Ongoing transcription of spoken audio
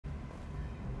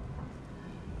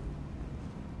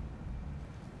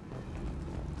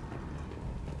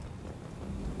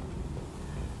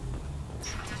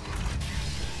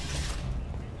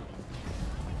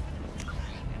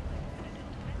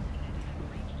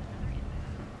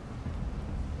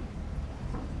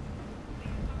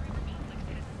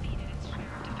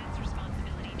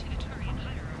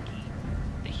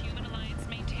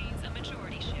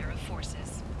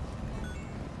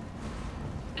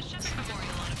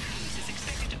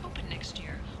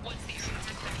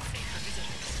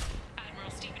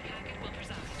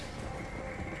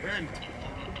And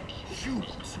you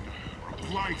are a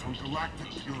blight on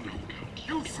galactic purity.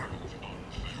 You, sir,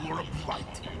 you are a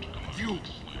blight. You,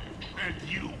 and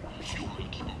you, and you.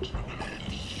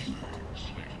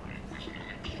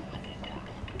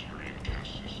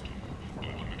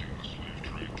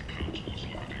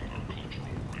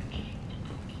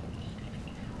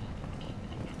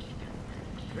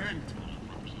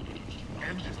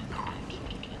 End is not.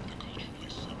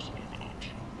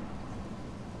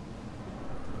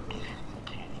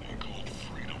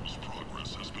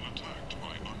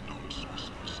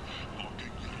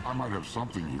 I might have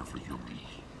something here for humans.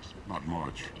 Not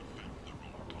much.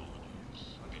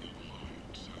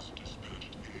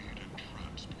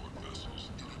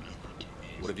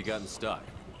 What have you got in stock?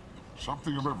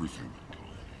 Something of everything.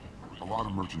 A lot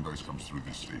of merchandise comes through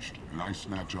this station, and I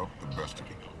snatch up the best of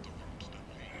it.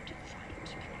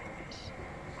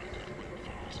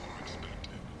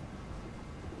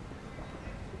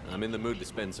 I'm in the mood to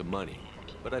spend some money,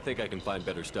 but I think I can find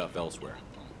better stuff elsewhere.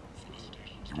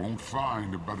 You won't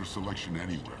find a better selection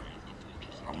anywhere.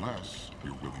 Unless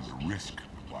you're willing to risk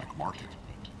the black market.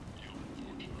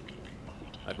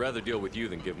 I'd rather deal with you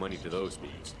than give money to those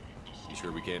thieves. You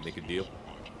sure we can't make a deal?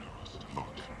 Look,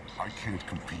 I can't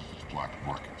compete with the black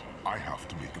market. I have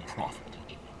to make a profit.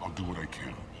 I'll do what I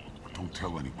can, but don't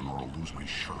tell anyone or I'll lose my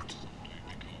shirt.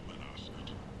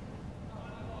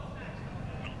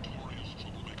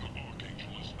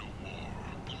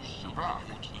 You're back.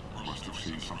 You must have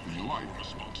seen something you like.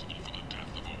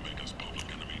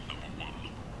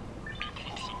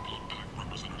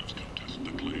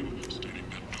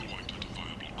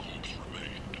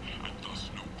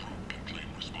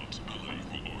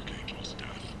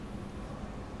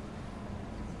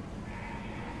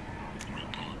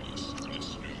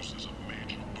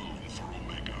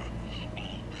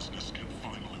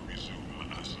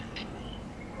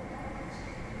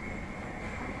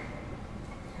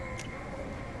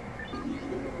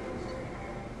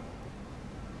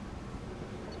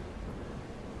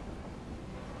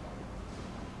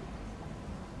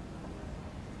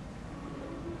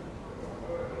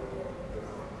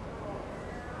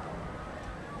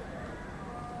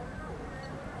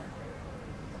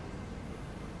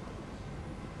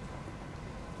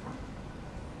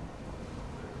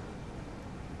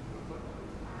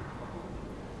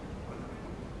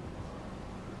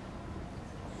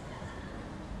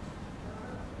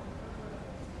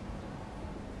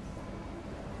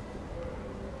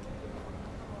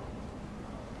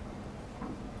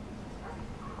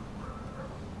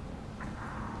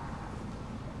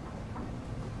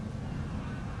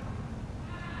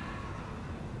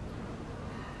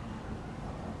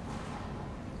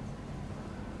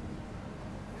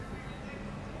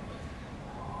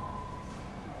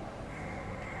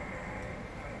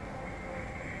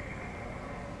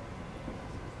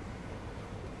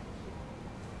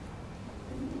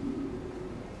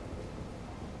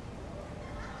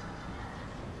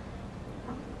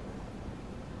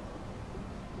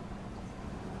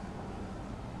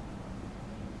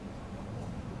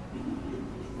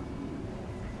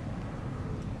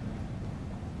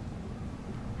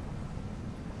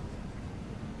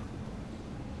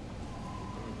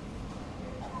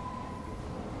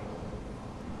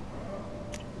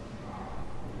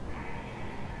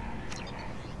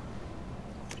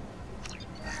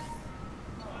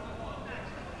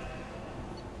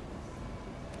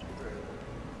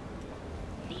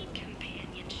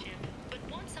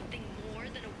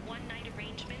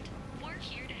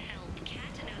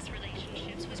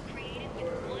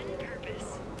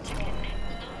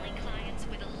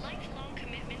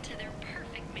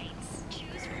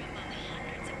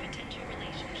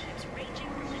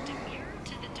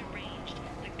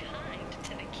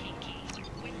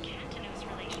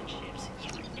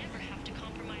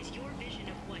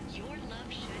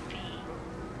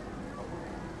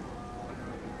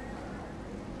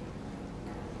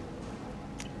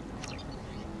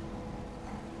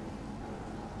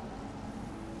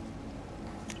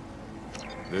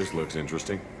 This looks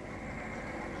interesting.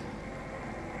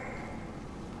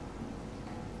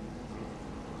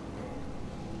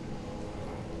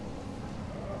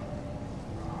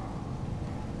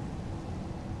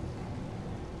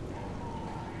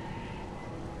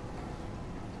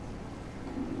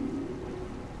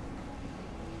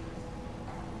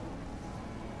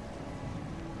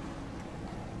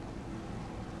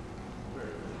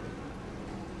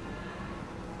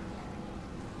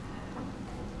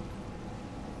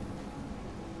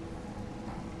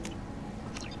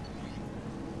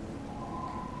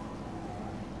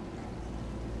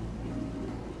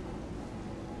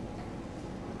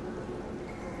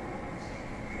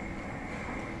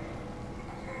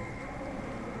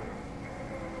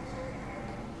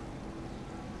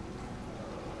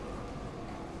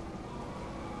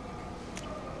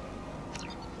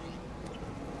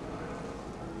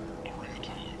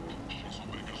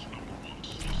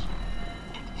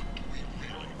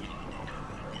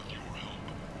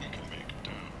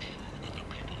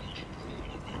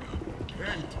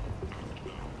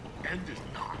 end is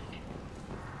not.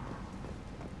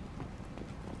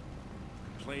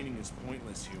 Complaining is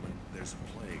pointless, human. There's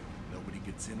a plague. Nobody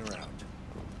gets in or out.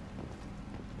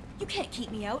 You can't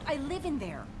keep me out. I live in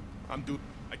there.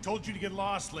 I told you to get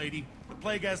lost, lady. The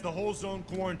plague has the whole zone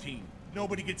quarantined.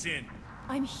 Nobody gets in.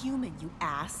 I'm human, you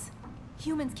ass.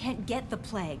 Humans can't get the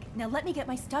plague. Now let me get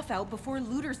my stuff out before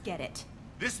looters get it.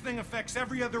 This thing affects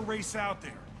every other race out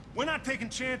there. We're not taking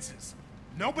chances.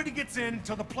 Nobody gets in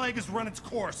until the plague has run its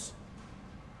course.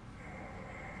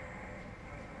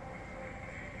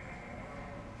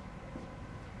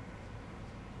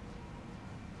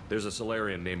 There's a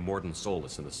Solarian named Mordin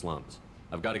Solus in the slums.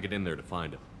 I've got to get in there to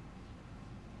find him.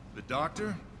 The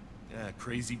doctor? Yeah,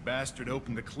 crazy bastard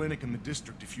opened a clinic in the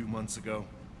district a few months ago.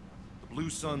 The Blue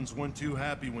Suns weren't too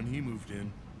happy when he moved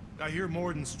in. I hear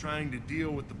Mordin's trying to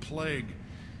deal with the plague.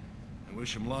 I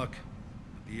wish him luck,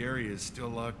 but the area is still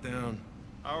locked down.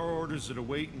 Our orders are to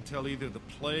wait until either the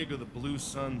plague or the Blue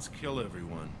Suns kill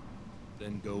everyone.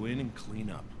 Then go in and clean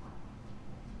up.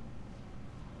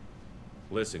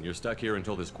 Listen, you're stuck here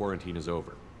until this quarantine is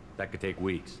over. That could take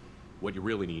weeks. What you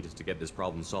really need is to get this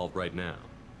problem solved right now.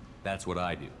 That's what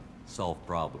I do. Solve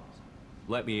problems.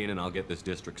 Let me in and I'll get this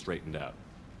district straightened out.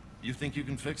 You think you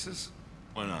can fix this?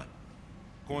 Why not?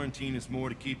 Quarantine is more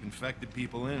to keep infected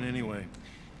people in anyway.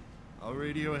 I'll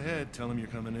radio ahead, tell them you're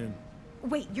coming in.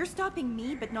 Wait, you're stopping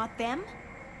me, but not them?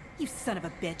 You son of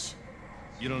a bitch.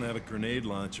 You don't have a grenade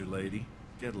launcher, lady.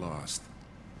 Get lost.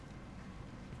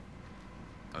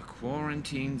 A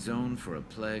quarantine zone for a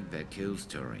plague that kills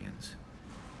Turians.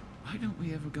 Why don't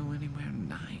we ever go anywhere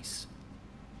nice?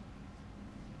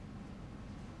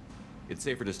 It's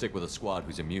safer to stick with a squad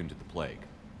who's immune to the plague.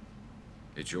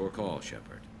 It's your call,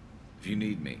 Shepard. If you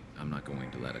need me, I'm not going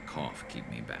to let a cough keep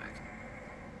me back.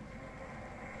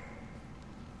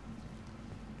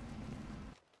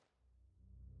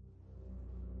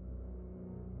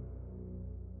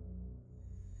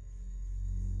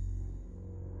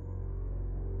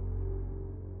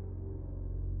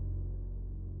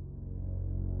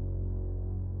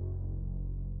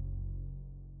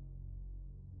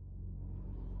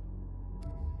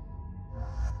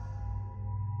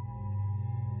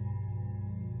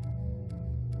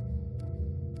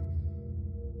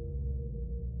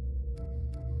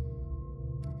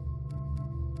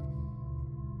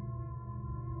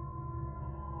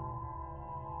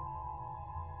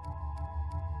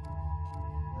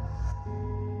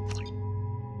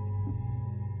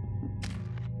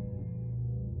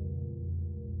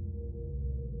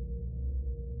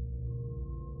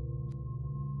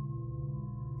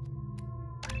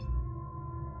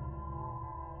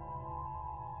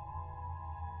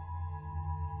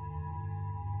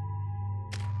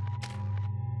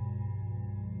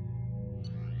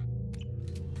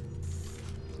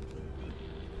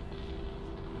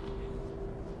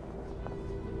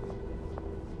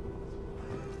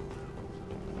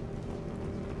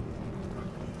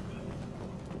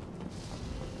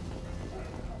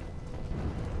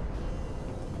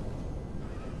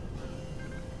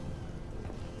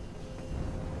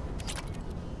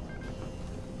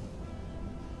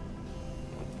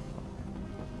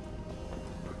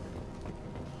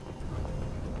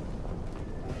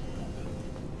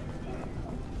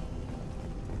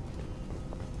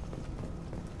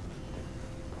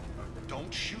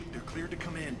 Don't shoot, they're cleared to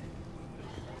come in.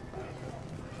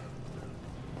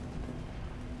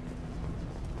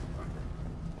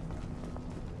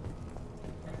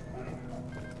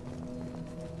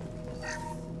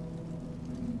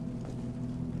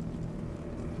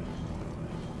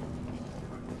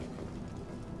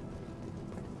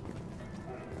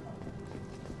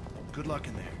 Good luck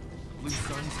in there. Blue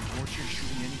Suns and Mortar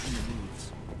shooting anything that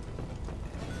moves.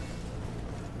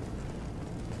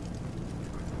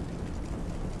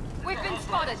 We've been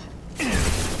spotted! Yeah,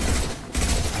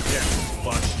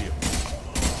 watch you.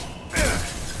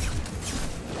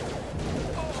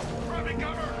 Grabbing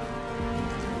cover!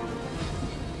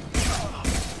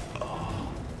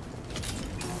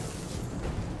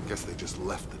 Guess they just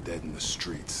left the dead in the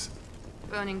streets.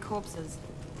 Burning corpses.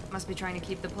 Must be trying to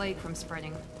keep the plague from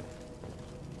spreading.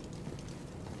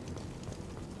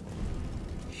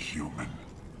 Human.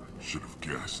 Should have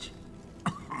guessed.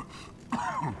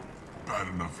 Bad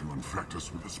enough you infect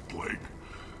us with this plague.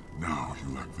 Now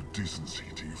you lack the decency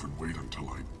to even wait until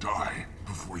I die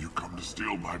before you come to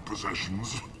steal my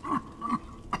possessions.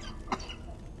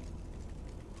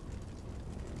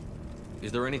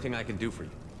 Is there anything I can do for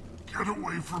you? Get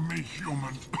away from me,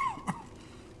 human.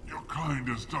 Your kind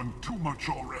has done too much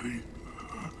already.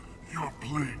 Your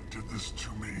plague did this to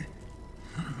me.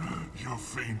 Your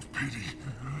faint pity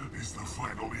is the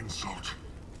final insult.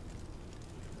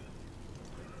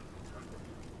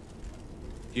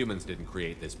 Humans didn't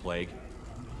create this plague.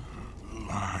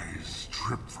 Lies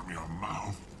drip from your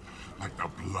mouth like the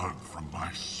blood from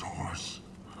my sores.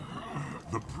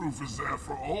 The proof is there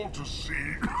for all to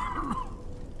see.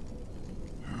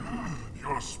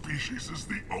 Your species is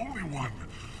the only one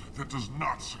that does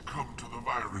not succumb to the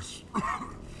virus.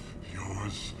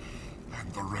 Yours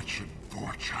and the wretched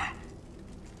Vorcha.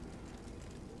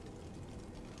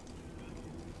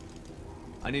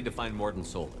 I need to find Mordin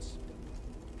Solus.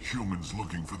 Humans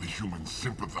looking for the human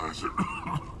sympathizer.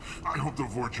 I hope the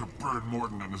Vorcha burned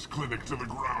Mordin and his clinic to the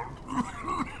ground.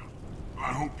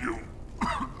 I hope you...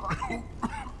 I hope...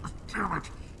 Damn it.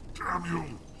 Damn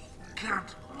you.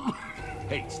 Can't...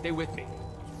 Hey, stay with me.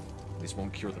 This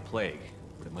won't cure the plague,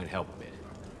 but it might help a bit.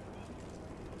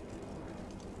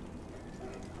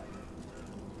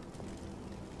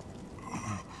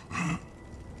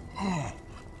 Oh,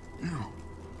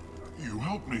 you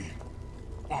helped me.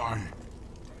 Why?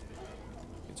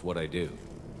 It's what I do.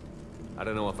 I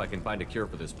don't know if I can find a cure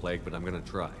for this plague, but I'm gonna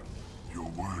try. Your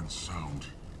words sound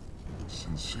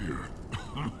sincere.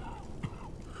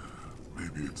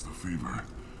 Maybe it's the fever.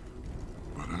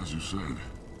 But as you said,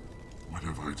 what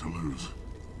have I to lose?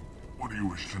 What do you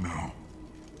wish to know?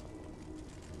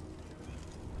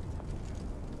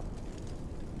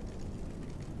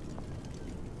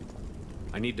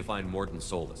 I need to find Mordin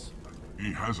Solus.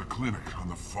 He has a clinic on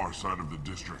the far side of the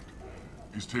district.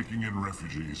 He's taking in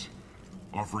refugees,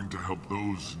 offering to help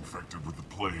those infected with the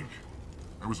plague.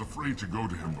 I was afraid to go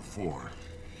to him before.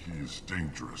 He is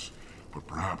dangerous, but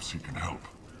perhaps he can help.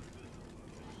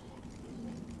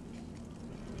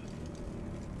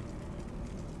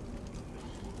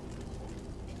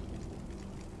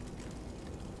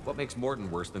 What makes Mordin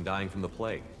worse than dying from the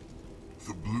plague?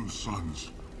 The Blue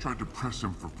Suns tried to press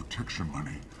him for protection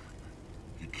money.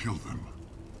 He killed them,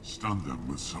 stunned them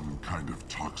with some kind of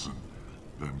toxin,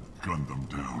 then gunned them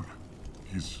down.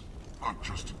 He's not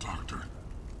just a doctor.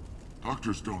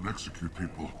 Doctors don't execute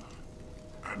people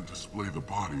and display the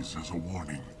bodies as a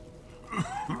warning.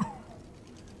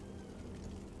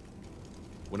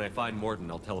 When I find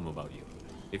Mordin, I'll tell him about you.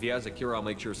 If he has a cure, I'll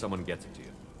make sure someone gets it to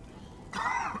you.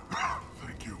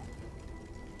 Thank you.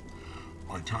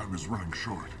 My time is running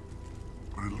short,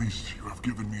 but at least you have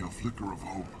given me a flicker of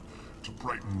hope to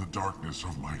brighten the darkness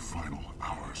of my final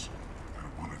hours. I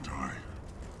don't want to die.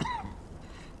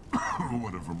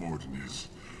 Whatever Mordin is,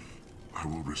 I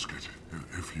will risk it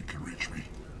if he can reach me.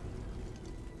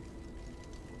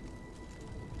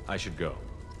 I should go.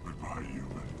 Goodbye,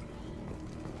 human.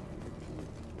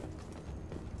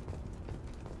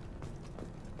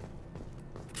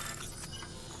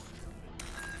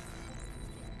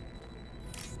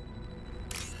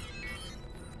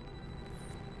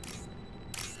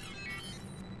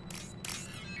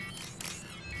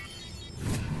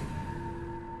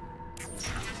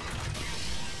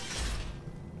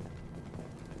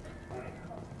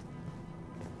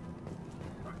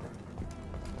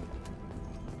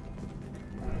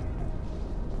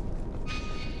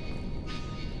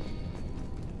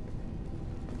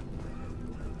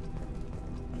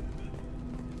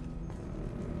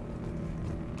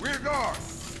 Rear guard!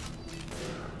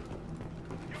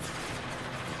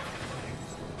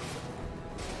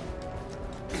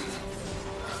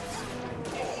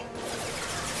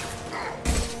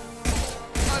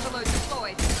 Overload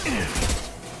deployed.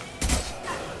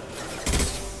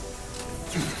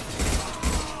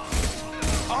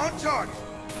 On target!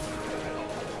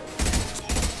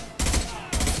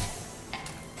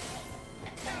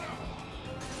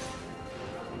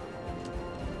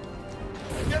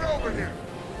 Get over here!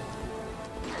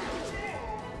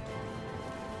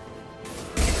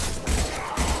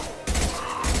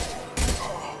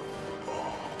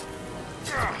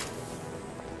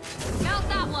 Mount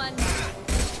that one.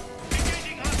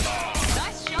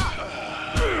 Nice shot.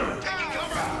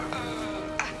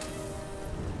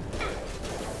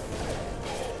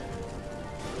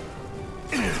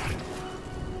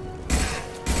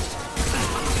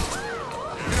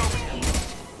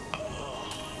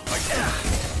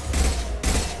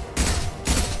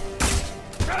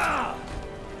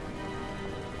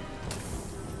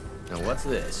 Now what's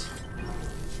this?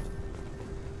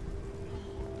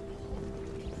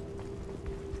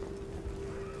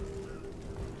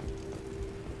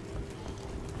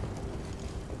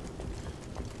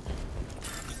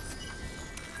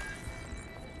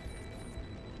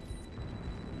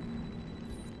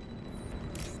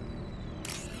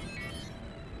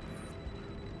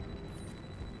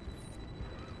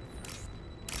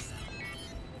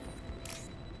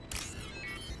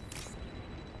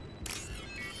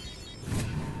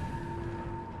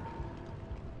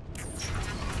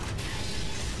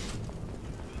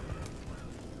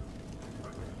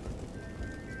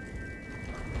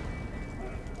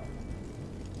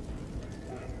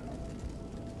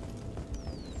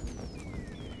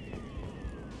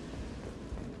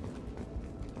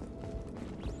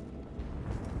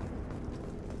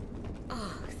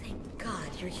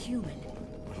 you're human.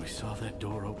 When we saw that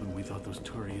door open, we thought those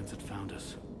Turians had found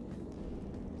us.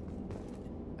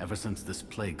 Ever since this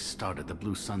plague started, the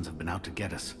Blue Suns have been out to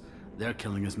get us. They're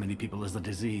killing as many people as the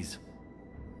disease.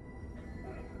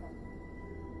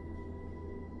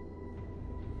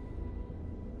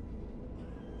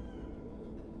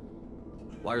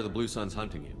 Why are the Blue Suns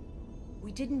hunting you?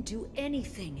 We didn't do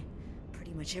anything.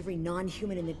 Pretty much every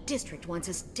non-human in the district wants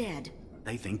us dead.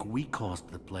 They think we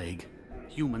caused the plague.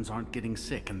 Humans aren't getting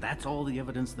sick, and that's all the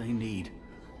evidence they need.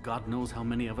 God knows how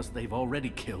many of us they've already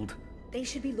killed. They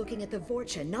should be looking at the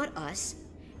Vorcha, not us.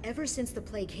 Ever since the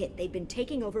plague hit, they've been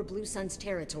taking over Blue Sun's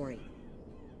territory.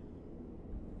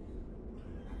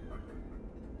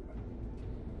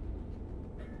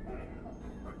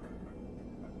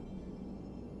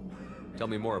 Tell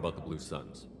me more about the Blue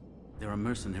Suns. They're a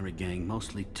mercenary gang,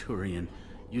 mostly Turian.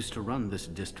 Used to run this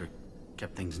district.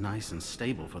 Kept things nice and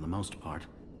stable for the most part.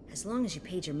 As long as you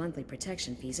paid your monthly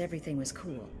protection fees, everything was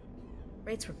cool.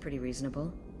 Rates were pretty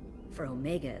reasonable. For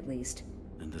Omega, at least.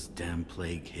 Then this damn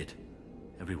plague hit.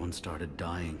 Everyone started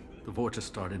dying. The Vorcha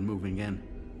started moving in.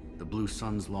 The Blue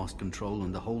Suns lost control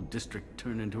and the whole district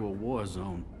turned into a war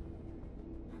zone.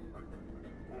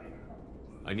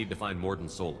 I need to find Mordin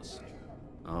Solus.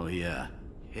 Oh yeah,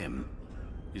 him.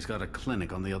 He's got a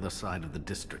clinic on the other side of the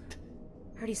district.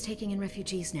 Heard he's taking in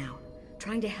refugees now.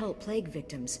 Trying to help plague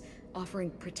victims. Offering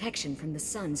protection from the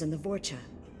Suns and the Vorcha.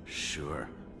 Sure.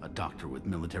 A doctor with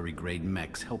military-grade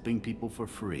mechs helping people for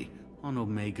free. On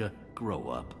Omega, grow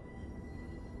up.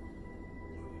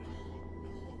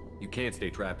 You can't stay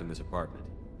trapped in this apartment.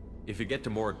 If you get to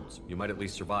Mordin's, you might at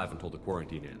least survive until the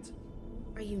quarantine ends.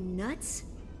 Are you nuts?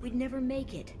 We'd never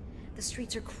make it. The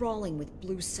streets are crawling with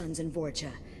Blue Suns and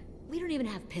Vorcha. We don't even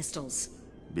have pistols.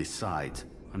 Besides,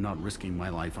 I'm not risking my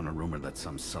life on a rumor that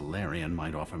some Salarian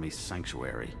might offer me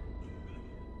sanctuary.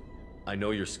 I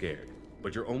know you're scared,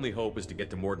 but your only hope is to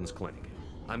get to Mordin's clinic.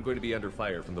 I'm going to be under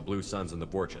fire from the Blue Suns and the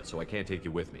Vorcha, so I can't take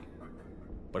you with me.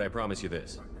 But I promise you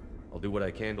this. I'll do what I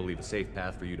can to leave a safe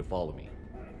path for you to follow me.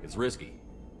 It's risky,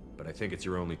 but I think it's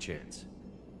your only chance.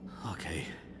 Okay,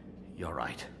 you're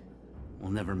right.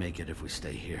 We'll never make it if we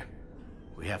stay here.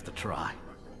 We have to try.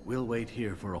 We'll wait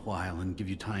here for a while and give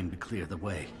you time to clear the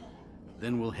way.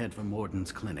 Then we'll head for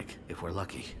Mordin's clinic, if we're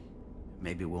lucky.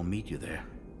 Maybe we'll meet you there.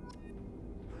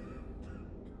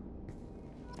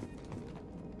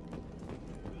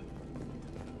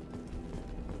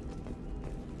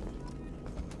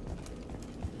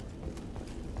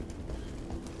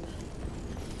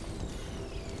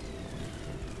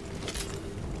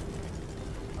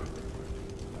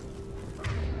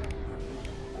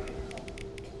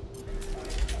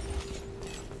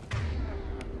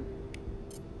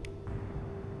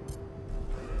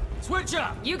 Switch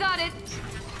up! You got it!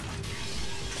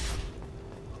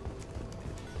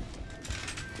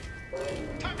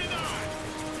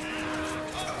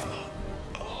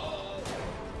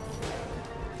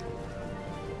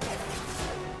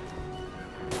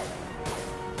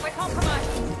 We're compromised.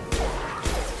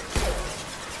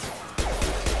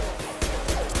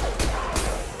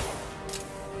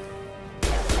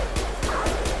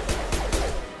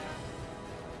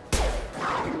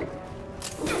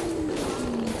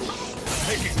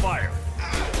 Taking fire!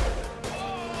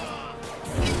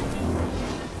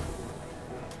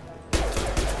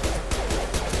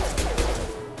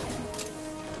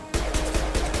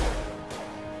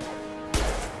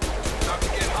 About to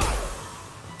get hot.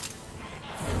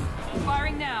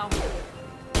 Firing now.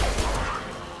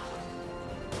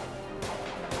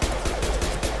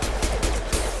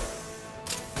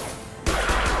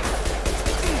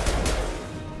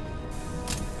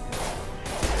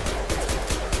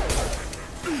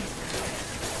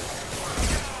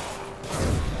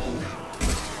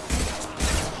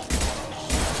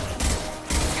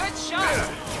 Good shot!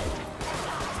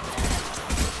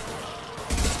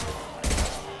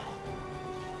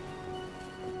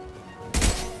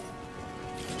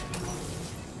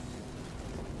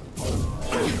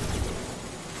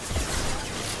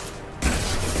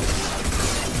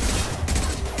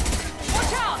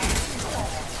 Watch out!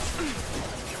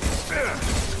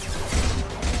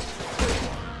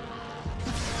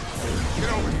 Get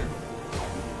over here.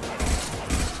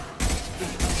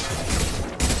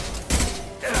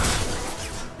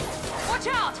 Watch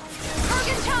out!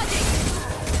 Kurgan charging!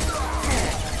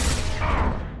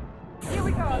 Here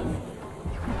we go!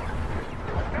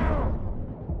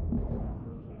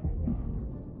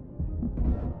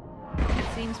 It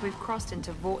seems we've crossed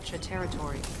into Vorcha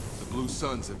territory. The Blue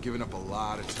Suns have given up a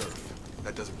lot of turf.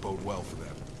 That doesn't bode well for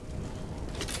them.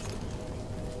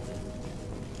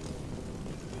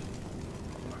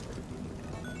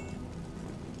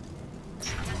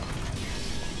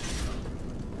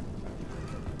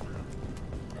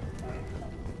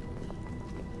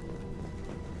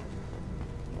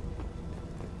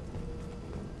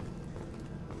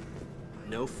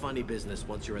 No funny business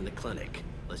once you're in the clinic,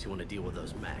 unless you want to deal with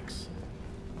those mechs.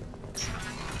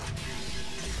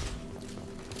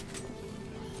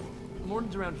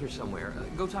 Morden's around here somewhere.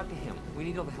 Go talk to him. We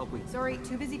need all the help we... Sorry,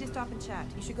 too busy to stop and chat.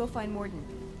 You should go find Morden.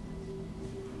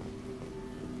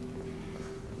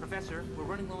 Professor, we're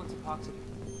running low on some toxic...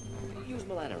 Use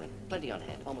melanorin. Plenty on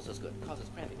hand. Almost as good. Causes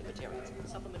cramping in Batarians.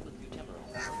 Supplement with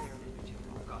butemerol.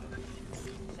 Got it.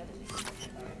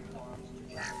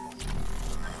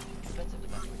 Expensive to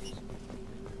mass produce.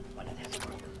 Why not have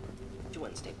it? Too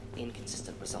unstable.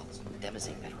 Inconsistent results.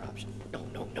 Demazine better option.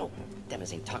 No.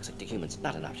 Demazine toxic to humans.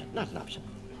 Not an option. Not an option.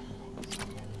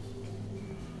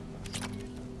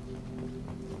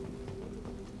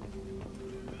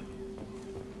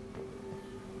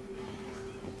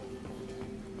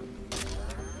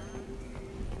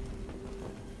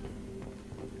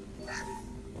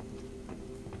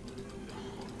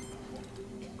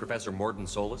 Professor Morden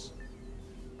Solis?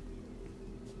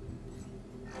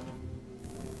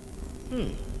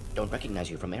 Don't recognize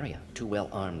you from area. Too well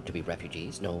armed to be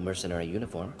refugees. No mercenary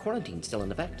uniform. Quarantine still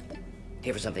in effect.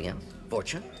 Here for something else?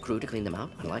 Vorcha? Crew to clean them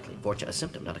out? Unlikely. Vorcha a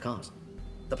symptom, not a cause.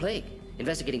 The plague.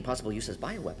 Investigating possible use as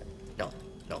bioweapon. No.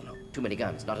 Too many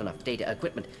guns. Not enough data,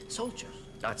 equipment. Soldiers,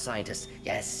 not scientists.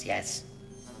 Yes.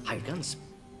 Hired guns?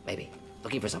 Maybe.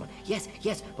 Looking for someone. Yes.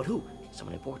 But who?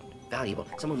 Someone important. Valuable.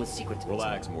 Someone with secrets.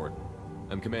 Relax, Morden.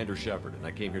 I'm Commander Shepard, and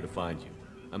I came here to find you.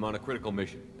 I'm on a critical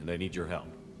mission, and I need your help.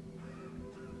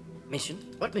 Mission?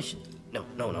 What mission? No.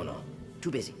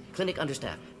 Too busy. Clinic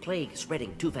understaffed. Plague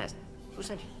spreading too fast. Who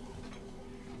sent you?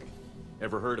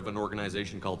 Ever heard of an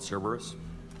organization called Cerberus?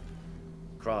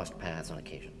 Crossed paths on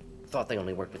occasion. Thought they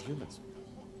only worked with humans.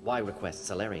 Why request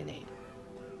Salarian aid?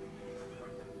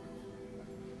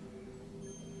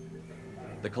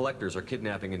 The Collectors are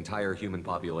kidnapping entire human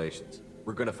populations.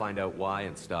 We're gonna find out why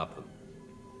and stop them.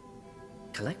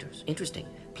 Collectors? Interesting.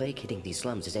 Plague hitting these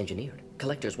slums is engineered.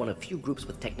 Collectors one of few groups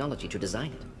with technology to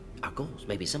design it. Our goals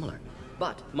may be similar.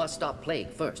 But must stop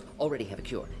plague first. Already have a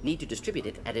cure. Need to distribute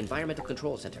it at Environmental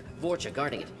Control Center. Vorcha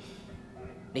guarding it.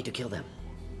 Need to kill them.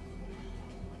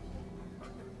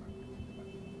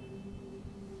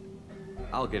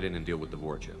 I'll get in and deal with the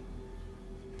Vorcha.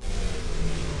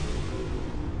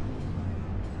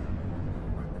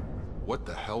 What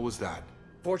the hell was that?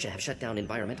 Vorcha have shut down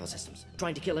environmental systems.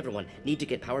 Trying to kill everyone. Need to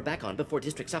get power back on before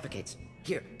district suffocates.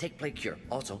 Here, take plague cure.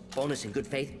 Also, bonus in good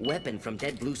faith, weapon from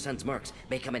dead Blue Sun's mercs.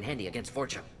 May come in handy against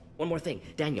Vorcha. One more thing.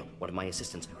 Daniel, one of my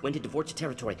assistants, went into Vorcha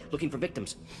territory looking for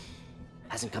victims.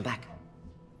 Hasn't come back.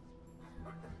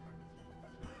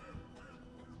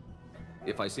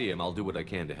 If I see him, I'll do what I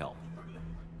can to help.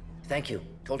 Thank you.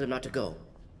 Told him not to go.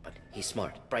 But he's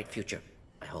smart. Bright future.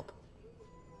 I hope.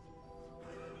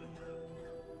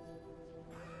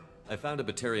 I found a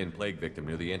Batarian plague victim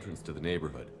near the entrance to the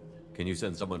neighborhood. Can you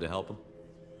send someone to help him?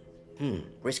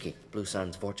 Risky. Blue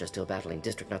Sun's Vorcha still battling.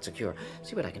 District not secure.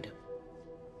 See what I can do.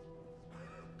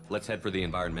 Let's head for the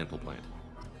environmental plant.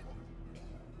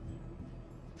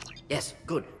 Yes,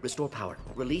 good. Restore power.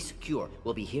 Release cure.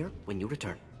 We'll be here when you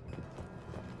return.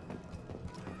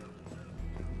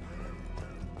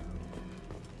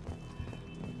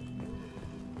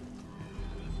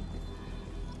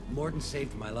 Morden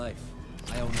saved my life.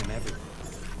 I owe him everything.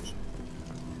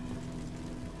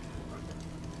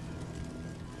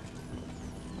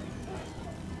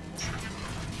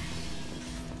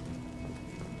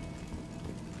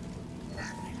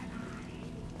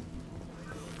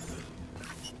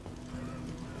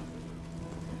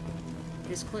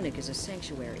 This clinic is a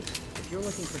sanctuary. If you're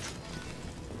looking for...